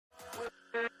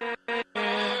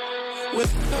Okay,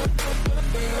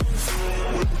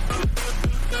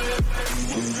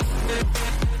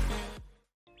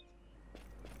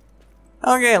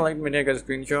 let me take a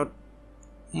screenshot.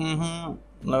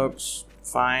 Looks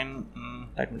fine.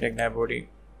 Let me take that booty.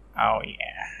 Oh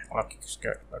yeah, looks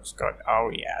good. Looks good.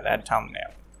 Oh yeah, that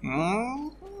thumbnail.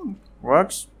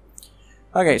 Works.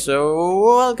 Okay, so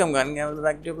welcome guys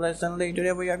back to Pleasantly.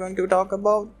 Today we are going to talk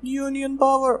about union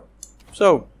power.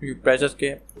 So you press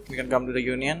escape, you can come to the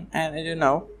union, and as you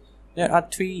know, there are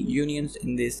 3 unions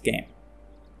in this game: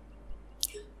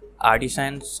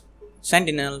 Artisans,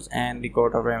 Sentinels, and the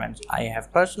Court of Ravens. I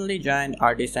have personally joined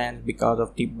Artisans because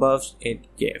of the buffs it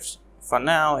gives. For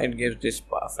now, it gives this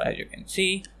buff. As you can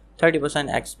see, 30%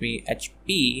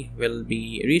 HP will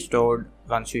be restored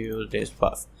once you use this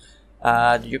buff.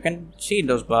 You can see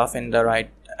those buffs in the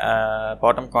right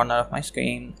bottom corner of my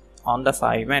screen on the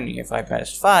 5 menu. If I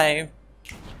press 5,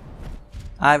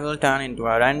 I will turn into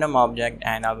a random object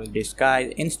and I will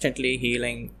disguise, instantly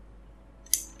healing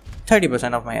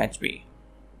 30% of my HP.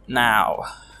 Now,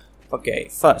 okay,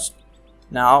 first,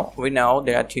 now we know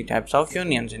there are 3 types of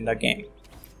unions in the game.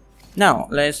 Now,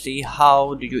 let's see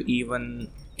how do you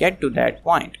even get to that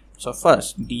point. So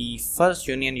first, the first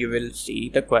union you will see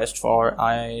the quest for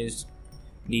is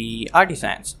the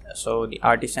Artisans. So the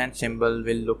Artisan symbol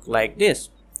will look like this,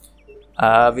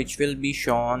 which will be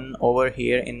shown over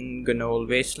here in Gnome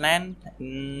Wasteland,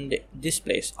 in this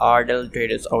place, Ardell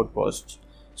Traders Outpost.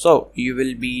 So you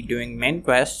will be doing main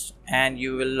quests, and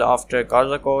you will, after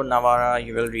Karzako, Navarra,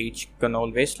 you will reach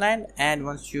Gnome Wasteland, and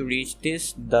once you reach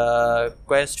this, the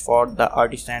quest for the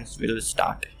Artisans will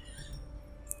start.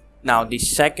 Now the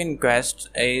second quest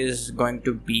is going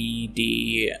to be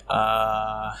the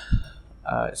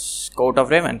Court of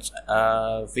Ravens,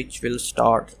 which will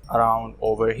start around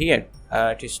over here,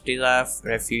 Tistizaf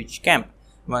Refuge Camp.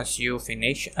 Once you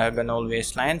finish Gnome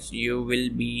Wastelands, you will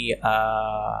be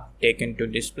taken to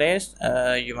this place.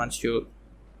 Once you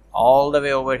all the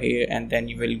way over here, and then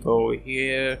you will go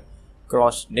here,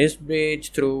 cross this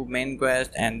bridge through main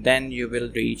quest, and then you will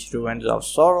reach Ruins of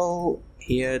Sorrow,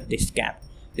 here, this camp.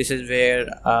 This is where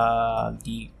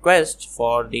the quest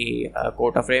for the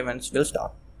Court of Ravens will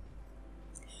start.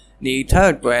 The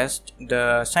third quest,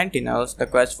 the Sentinels, the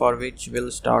quest for which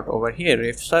will start over here,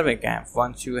 Rift Survey Camp.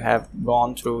 Once you have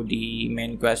gone through the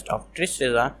main quest of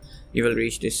Tristeza, you will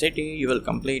reach this city, you will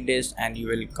complete this, and you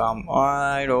will come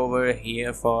right over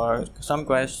here for some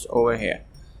quests over here.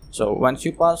 So once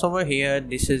you pass over here,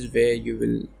 this is where you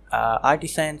will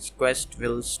Artisan's quest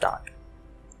will start.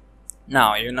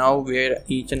 Now you know where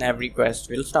each and every quest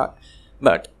will start,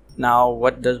 but now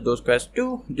what does those quests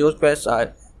do? Those quests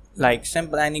are like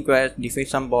simple any quest: defeat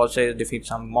some bosses, defeat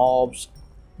some mobs,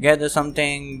 gather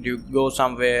something, you go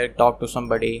somewhere, talk to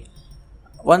somebody.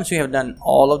 Once you have done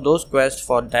all of those quests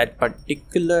for that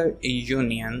particular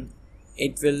union,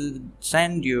 it will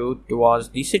send you towards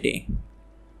the city.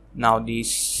 Now the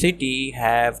city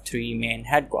have 3 main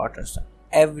headquarters.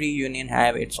 Every union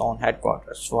have its own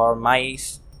headquarters. For my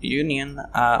union,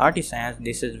 Artisans,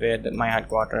 this is where my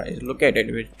headquarters is located,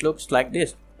 which looks like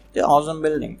this. The awesome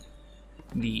building.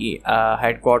 The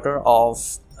headquarters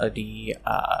of the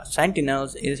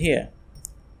Sentinels is here.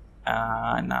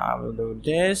 Now I will do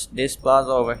this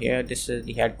plaza over here. This is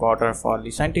the headquarters for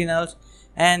the Sentinels,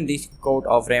 and this Court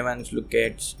of Ravens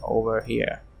locates over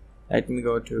here. Let me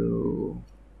go to,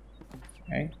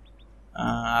 okay,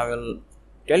 I will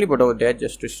teleport over there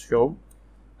just to show.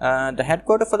 The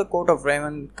headquarters for the Court of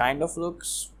Raven kind of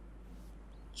looks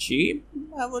cheap,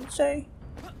 I would say.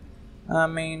 I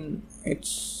mean,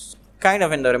 it's kind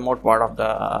of in the remote part of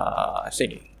the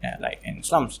city, like in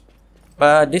slums.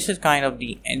 But this is kind of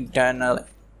the internal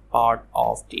part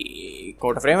of the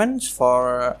Court of Ravens.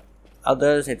 For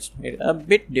others, it's a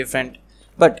bit different.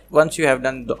 But once you have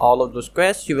done all of those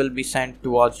quests, you will be sent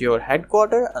towards your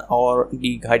headquarters or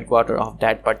the headquarters of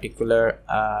that particular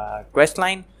quest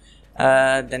line.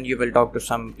 Then you will talk to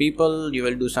some people, you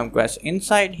will do some quests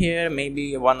inside here,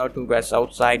 maybe 1 or 2 quests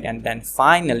outside, and then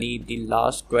finally the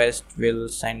last quest will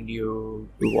send you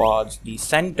towards the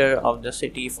center of the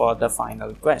city for the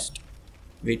final quest,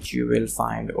 which you will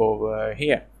find over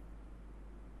here.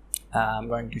 I'm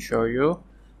going to show you.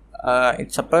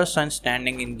 It's a person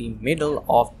standing in the middle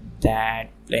of that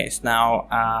place. Now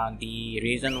the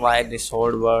reason why this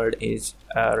whole world is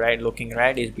looking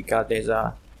red is because there's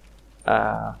a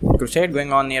crusade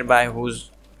going on nearby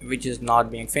which is not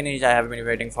being finished. I have been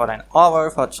waiting for an hour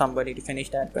for somebody to finish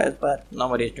that quest, but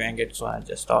nobody is doing it, so I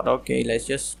just thought, okay, let's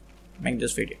just make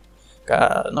this video.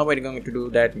 Nobody going to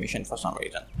do that mission for some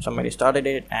reason. Somebody started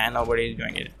it and nobody is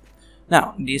doing it.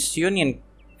 Now this union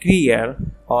crier,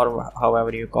 or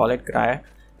however you call it, crier,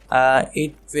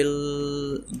 it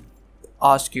will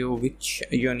ask you which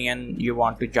union you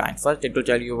want to join. First it will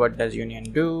tell you what does union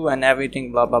do and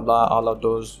everything, blah blah blah, all of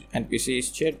those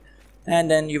NPCs shit, and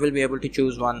then you will be able to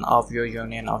choose one of your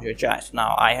union of your choice.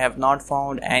 Now I have not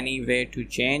found any way to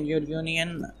change your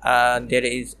union. There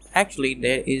is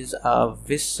a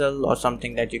whistle or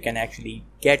something that you can actually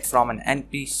get from an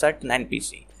certain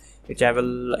NPC, which I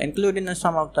will include in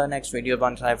some of the next video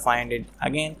once I find it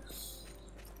again.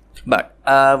 But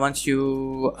once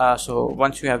you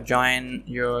have joined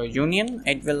your union,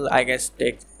 it will, I guess,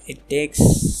 takes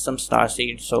some star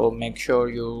seeds, so make sure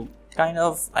you kind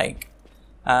of like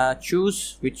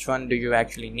choose which one do you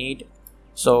actually need.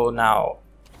 So now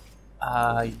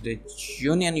the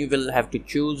union you will have to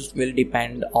choose will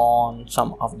depend on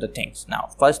some of the things. Now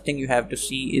first thing you have to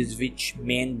see is which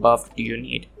main buff do you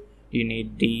need. Do you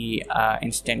need the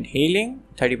instant healing,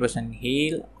 30%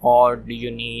 heal, or do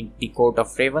you need the Coat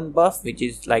of Raven buff, which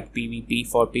is like PvP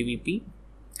for PvP,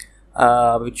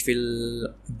 which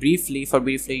will briefly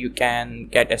you can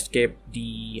get escape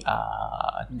the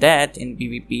death in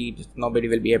PvP. Nobody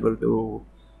will be able to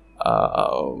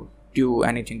do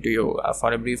anything to you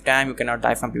for a brief time. You cannot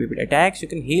die from PvP attacks. You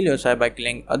can heal yourself by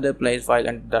killing other players while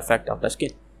under the effect of the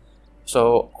skill.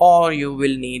 So, or you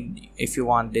will need, if you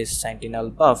want this sentinel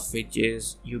buff, which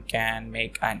is you can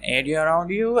make an area around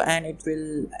you and it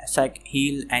will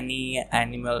heal any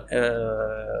animal,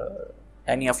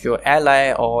 any of your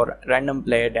ally or random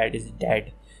player that is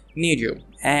dead near you,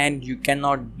 and you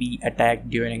cannot be attacked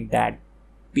during that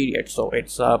period. So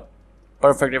it's a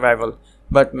perfect revival.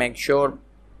 But make sure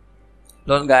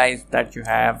those guys that you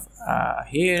have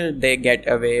here, they get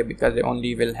away because they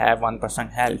only will have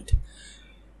 1% health.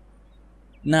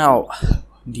 Now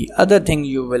the other thing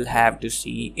you will have to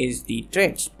see is the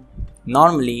traits.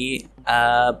 Normally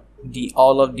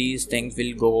all of these things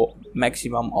will go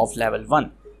maximum of level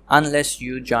 1 unless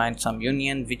you join some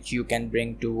union which you can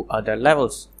bring to other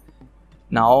levels.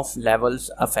 Now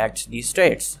levels affects these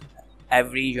traits.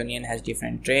 Every union has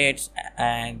different traits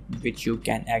and which you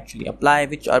can actually apply,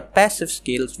 which are passive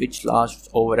skills which last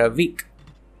over a week.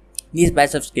 These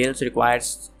passive skills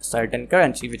requires certain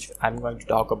currency, which I'm going to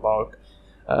talk about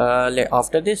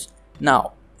after this.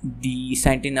 Now the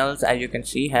sentinels, as you can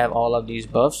see, have all of these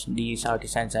buffs. These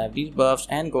artisans have these buffs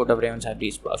and Coat of Ravens have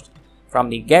these buffs. From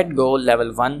the get-go,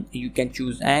 level 1, you can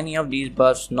choose any of these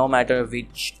buffs no matter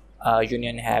which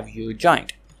union have you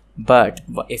joined. But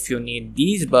if you need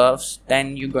these buffs,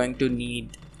 then you're going to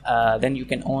need then you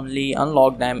can only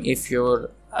unlock them if your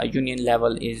union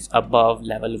level is above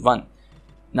level 1.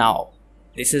 Now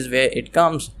this is where it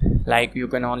comes, like you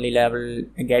can only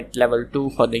get level 2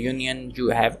 for the union you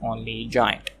have only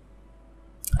joined.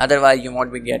 Otherwise you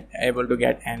won't be able to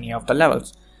get any of the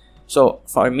levels. So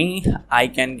for me, I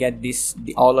can get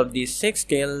all of these 6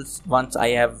 skills once I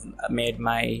have made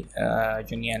my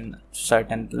union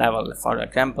certain level. For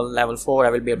example, level 4, I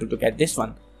will be able to get this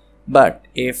one. But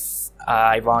if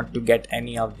I want to get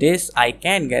any of this, I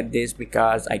can get this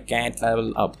because I can't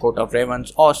level up Coat of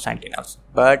Ravens or Sentinels.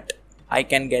 But I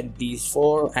can get these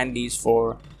 4 and these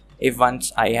 4 if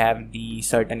once I have the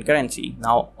certain currency.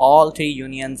 Now all 3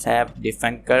 unions have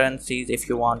different currencies if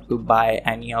you want to buy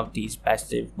any of these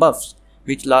passive buffs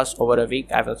which last over a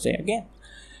week, I will say again.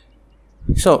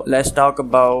 So let's talk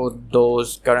about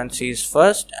those currencies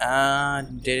first. There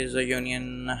is a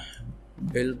union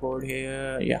billboard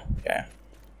here. Yeah.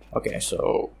 Okay,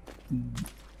 so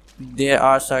there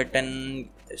are certain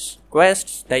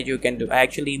quests that you can do.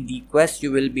 Actually, the quest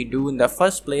you will be doing in the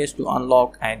first place to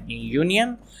unlock any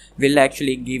union will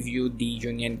actually give you the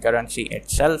union currency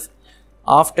itself.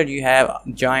 After you have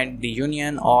joined the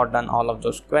union or done all of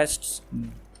those quests,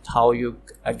 how you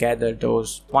gather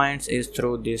those points is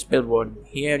through this billboard.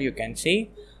 Here you can see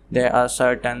there are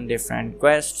certain different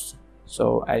quests.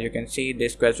 So as you can see,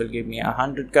 this quest will give me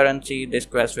 100 currency, this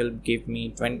quest will give me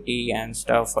 20 and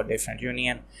stuff for different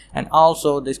union, and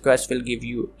also this quest will give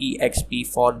you EXP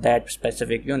for that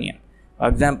specific union. For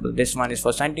example, this one is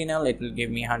for Sentinel, it will give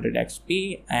me 100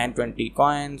 XP and 20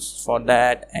 coins for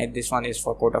that, and this one is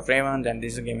for Coat of Ravens, and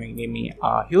this is give me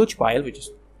a huge pile which is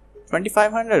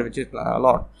 2500, which is a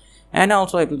lot, and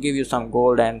also it will give you some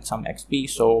gold and some XP.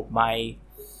 So my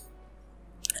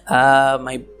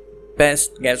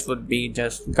best guess would be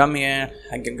just come here,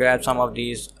 I can grab some of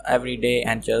these every day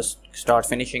and just start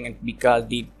finishing it, because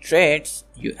the traits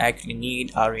you actually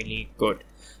need are really good.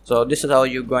 So this is how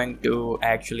you're going to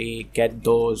actually get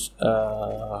those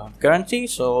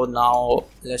currencies. So now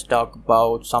let's talk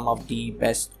about some of the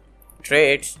best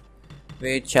traits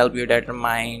which help you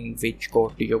determine which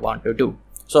code do you want to do.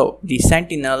 So the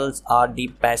sentinels are the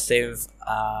passive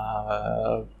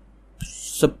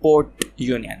support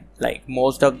union. Like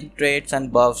most of the traits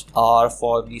and buffs are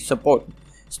for the support.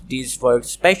 This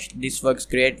works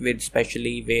great with,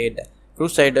 especially with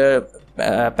Crusader,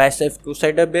 passive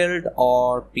Crusader build,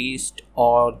 or Priest,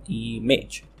 or the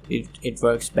Mage. It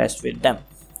works best with them.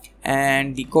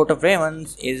 And the Coat of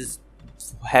Ravens is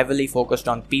heavily focused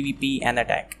on PvP and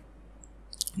attack.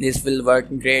 This will work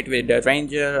great with the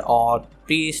Ranger or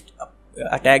Priest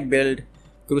attack build,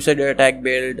 Crusader attack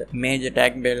build, Mage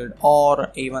attack build,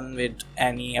 or even with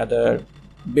any other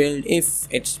build if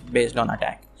it's based on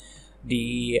attack.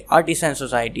 The Artisan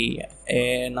Society,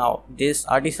 now this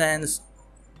Artisans,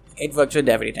 it works with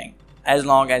everything as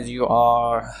long as you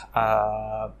are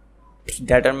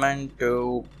determined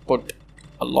to put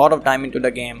a lot of time into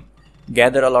the game,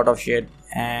 gather a lot of shit,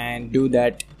 and do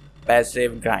that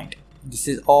passive grind. This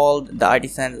is all the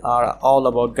Artisans are all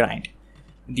about grind.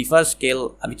 The first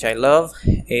skill which I love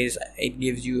is it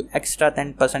gives you extra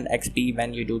 10% XP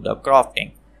when you do the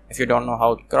crafting. If you don't know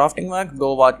how crafting works,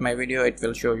 go watch my video. It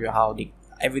will show you how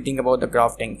everything about the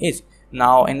crafting is.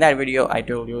 Now in that video I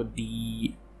told you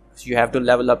you have to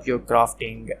level up your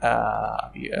crafting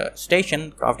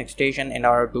station in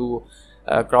order to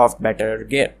craft better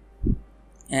gear.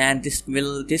 And this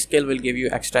skill will give you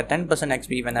extra 10%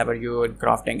 XP whenever you're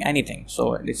crafting anything.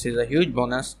 So this is a huge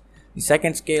bonus. The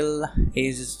second skill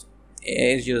is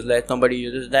useless. Nobody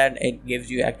uses that. It gives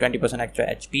you 20% extra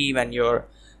HP when you're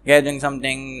gathering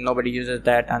something. Nobody uses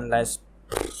that unless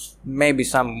maybe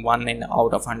some 1 in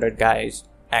out of 100 guys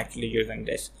actually using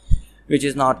this, which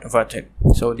is not worth it.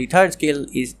 So the third skill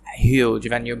is huge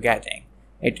when you're gathering.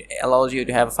 It allows you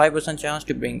to have a 5% chance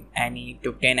to obtain any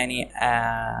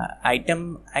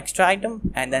extra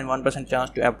item, and then 1% chance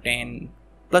to obtain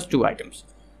 +2 items.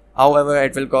 However,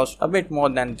 it will cost a bit more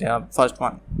than the first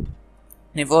one.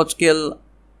 The fourth skill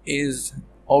is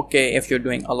okay if you're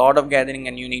doing a lot of gathering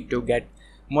and you need to get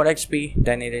more XP,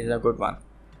 then it is a good one.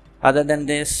 Other than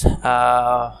this,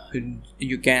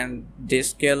 this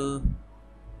skill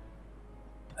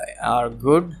are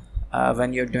good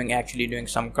when you're actually doing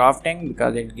some crafting,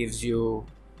 because it gives you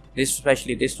this,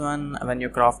 especially this one, when you're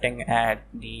crafting at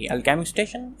the alchemy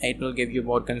station, it will give you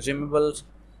more consumables.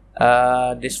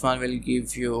 This one will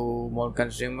give you more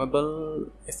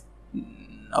consumable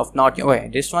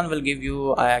this one will give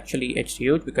you actually it's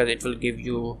huge because it will give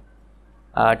you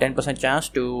 10% chance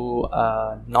to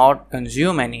not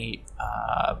consume any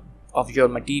of your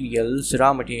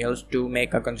raw materials to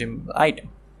make a consumable item,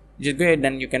 which is great.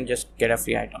 Then you can just get a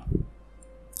free item.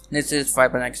 This is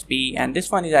 5% XP, and this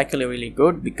one is actually really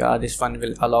good because this one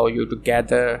will allow you to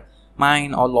gather,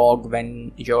 mine, or log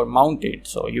when you're mounted,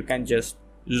 so you can just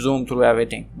zoom through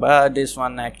everything. But this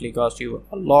one actually costs you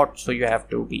a lot, so you have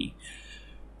to be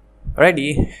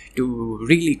ready to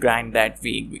really grind that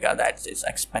week because that is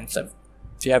expensive,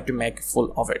 so you have to make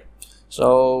full of it.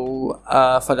 So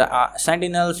for the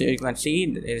sentinels, you can see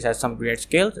it has some great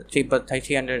skills.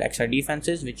 300 extra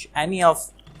defenses, which any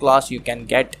of class you can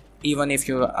get, even if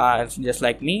you are just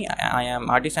like me. I am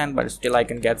artisan, but still I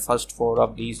can get first 4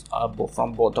 of these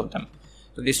from both of them.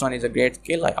 So this one is a great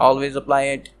skill. I always apply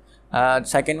it. The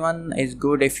second one is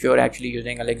good if you're actually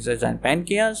using elixirs and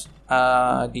pancake's.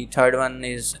 The third one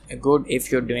is good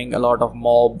if you're doing a lot of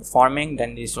mob farming,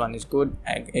 then this one is good.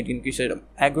 It increases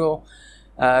aggro,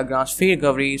 grants free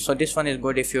recovery. So this one is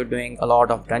good if you're doing a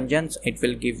lot of dungeons. It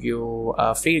will give you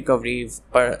free recovery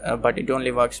but it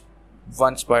only works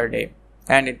once per day,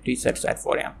 and it resets at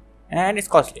 4 AM, and it's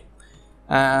costly.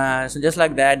 So just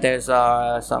like that, there's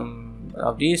some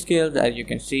of these skills. As you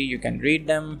can see, you can read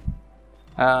them.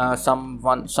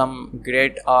 Some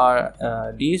great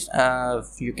are these.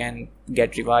 You can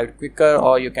get revived quicker,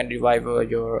 or you can revive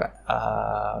your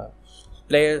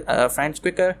friends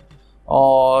quicker,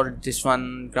 or this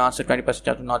one grants a 20%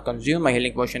 chance to not consume a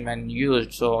healing potion when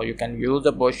used, so you can use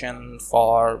the potion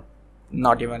for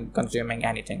not even consuming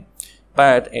anything,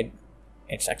 but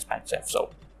it's expensive. So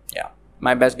yeah,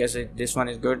 my best guess is this one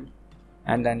is good,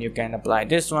 and then you can apply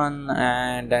this one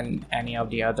and then any of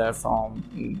the other from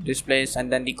this place.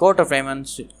 And then the Coat of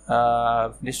Ravens,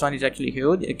 this one is actually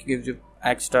huge. It gives you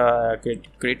extra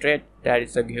crit rate, that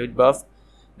is a huge buff.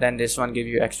 Then this one gives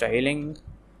you extra healing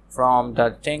from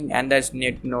the thing, and there's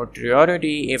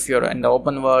notoriety. If you're in the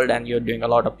open world and you're doing a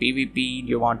lot of PvP,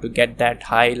 you want to get that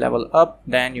high level up,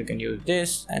 then you can use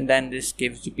this. And then this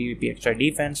gives you PvP extra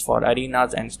defense for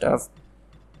arenas and stuff.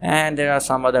 And there are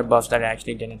some other buffs that I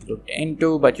actually didn't look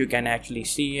into, but you can actually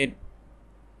see it.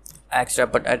 Extra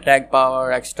attack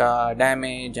power, extra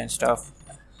damage and stuff.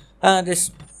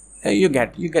 You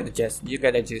get the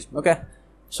gist. Okay,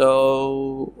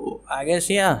 so I guess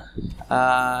yeah,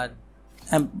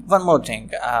 And one more thing,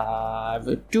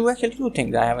 two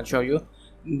things I haven't shown you.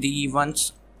 The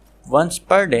once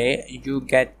per day you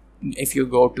get, if you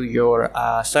go to your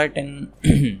certain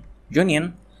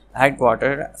union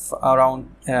headquarter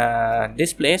around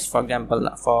this place. For example,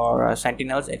 for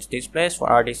sentinels it's this place, for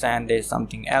artisan there's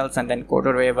something else, and then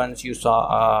quarter ravens you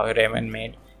saw a raven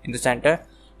made in the center.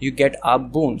 You get a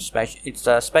boon special, it's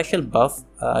a special buff.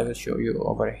 I will show you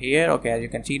over here. Okay, as you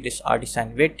can see, this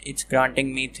artisan wit, it's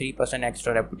granting me 3%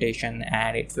 extra reputation,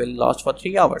 and it will last for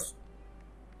 3 hours.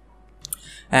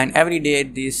 And every day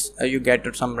this you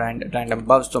get some random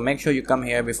buffs, so make sure you come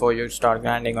here before you start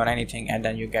grinding or anything, and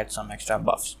then you get some extra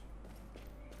buffs.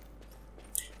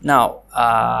 Now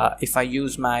if I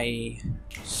use my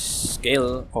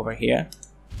skill over here,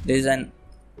 there's an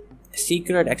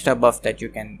secret extra buff that you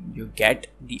get,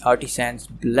 the artisan's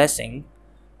blessing,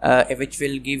 which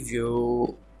will give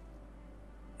you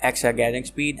extra gathering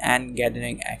speed and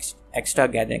extra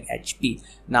gathering HP.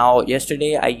 Now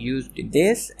yesterday I used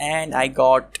this and I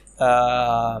got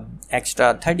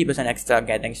extra 30% extra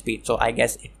gathering speed, so I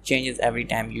guess it changes every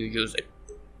time you use it.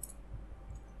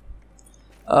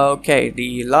 Okay,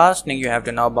 the last thing you have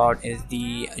to know about is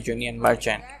the union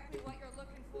merchant.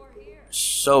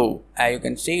 So you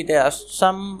can see there are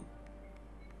some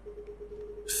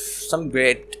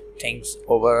great things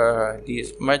over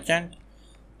these merchant.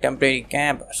 Temporary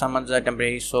camp summons a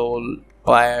temporary soul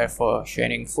buyer for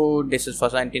sharing food. This is for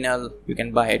sentinel, you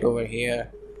can buy it over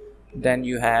here. Then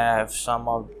you have some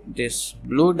of this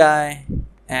blue dye,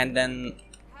 and then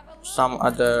some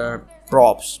other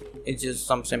props. It's just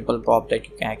some simple prop that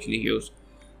you can actually use.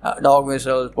 Dog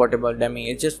whistles, portable dummy,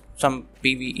 it's just some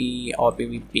PvE or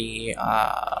PvP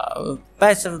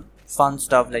passive fun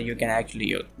stuff that you can actually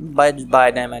use. But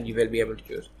buy them and you will be able to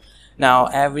use. Now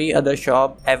every other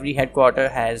shop, every headquarter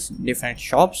has different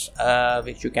shops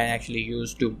which you can actually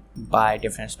use to buy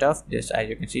different stuff. This, as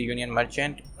you can see, union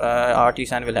merchant,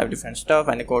 artisan will have different stuff,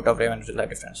 and the court of ravens will have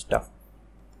different stuff.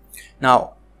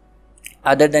 Now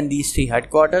other than these 3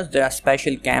 headquarters, there are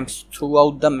special camps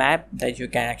throughout the map that you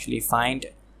can actually find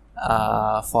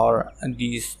for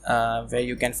these where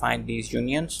you can find these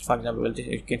unions. For example,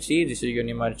 you can see this is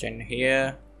union merchant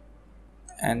here,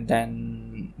 and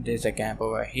then there's a camp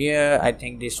over here. I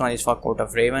think this one is for court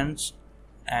of ravens,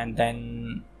 and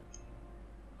then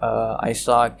I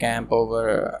saw a camp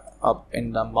over up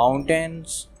in the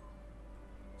mountains.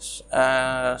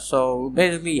 So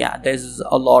basically, yeah, there's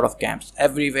a lot of camps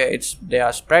everywhere. They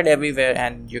are spread everywhere,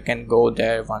 and you can go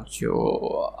there once you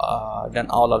done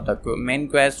all of the main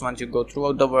quests. Once you go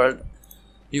throughout the world,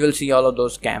 you will see all of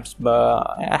those camps,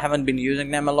 but I haven't been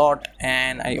using them a lot,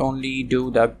 and I only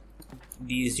do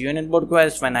these unit board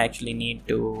quests when I actually need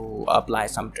to apply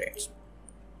some traits.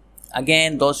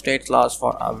 Again, those traits last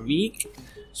for a week,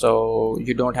 so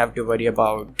you don't have to worry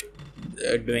about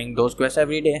doing those quests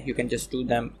every day. You can just do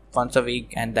them once a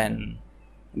week and then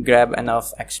grab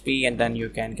enough XP, and then you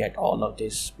can get all of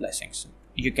these blessings.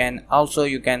 You can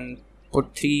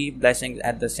put 3 blessings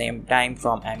at the same time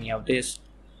from any of this,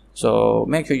 so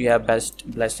make sure you have best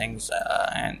blessings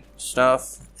and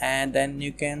stuff, and then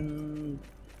you can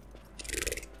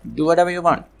do whatever you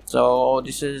want. So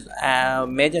this is a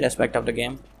major aspect of the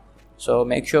game, so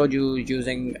make sure you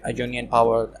using a union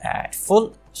power at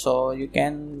full, so you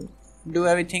can do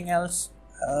everything else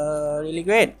really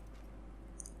great.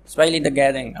 Especially the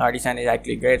gathering artisan is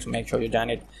actually great, so make sure you done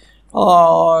it,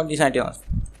 or the sentinels.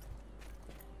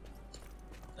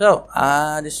 So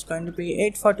this is going to be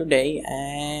it for today,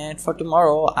 and for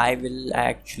tomorrow I will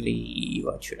actually,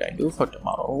 what should I do for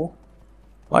tomorrow?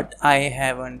 What I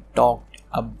haven't talked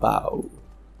about,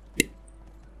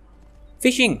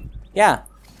 fishing. Yeah,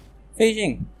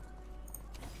 fishing.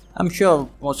 I'm sure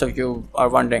most of you are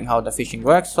wondering how the fishing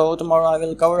works, so tomorrow I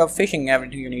will cover up fishing,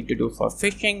 everything you need to do for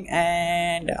fishing,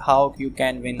 and how you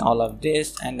can win all of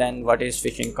this, and then what is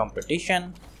fishing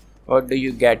competition, what do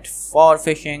you get for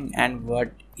fishing, and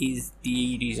what is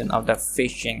the reason of the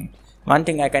fishing. One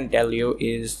thing I can tell you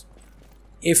is,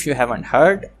 if you haven't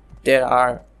heard, there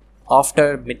are,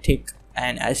 after mythic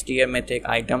and S tier mythic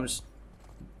items,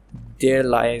 there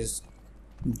lies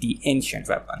the ancient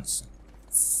weapons.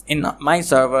 In my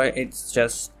server, it's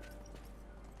just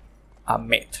a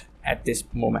myth at this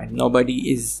moment.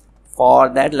 Nobody is for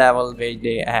that level where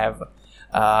they have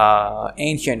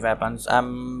ancient weapons.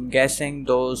 I'm guessing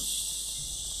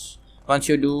those, once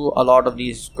you do a lot of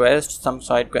these quests,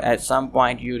 at some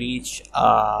point you reach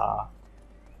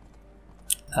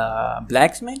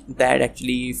blacksmith that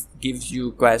actually gives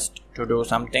you quest to do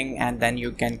something, and then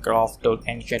you can craft those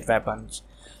ancient weapons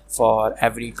for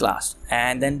every class,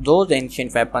 and then those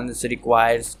ancient weapons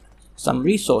requires some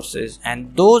resources,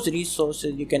 and those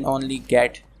resources you can only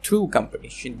get through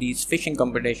competition, these fishing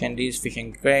competition, these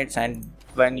fishing crates, and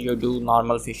when you do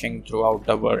normal fishing throughout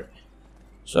the world.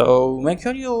 So make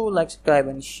sure you like, subscribe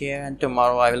and share, and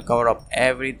tomorrow I will cover up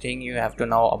everything you have to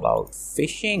know about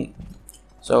fishing.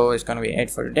 So it's gonna be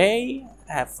it for today.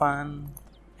 Have fun,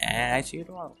 and I see you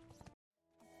tomorrow.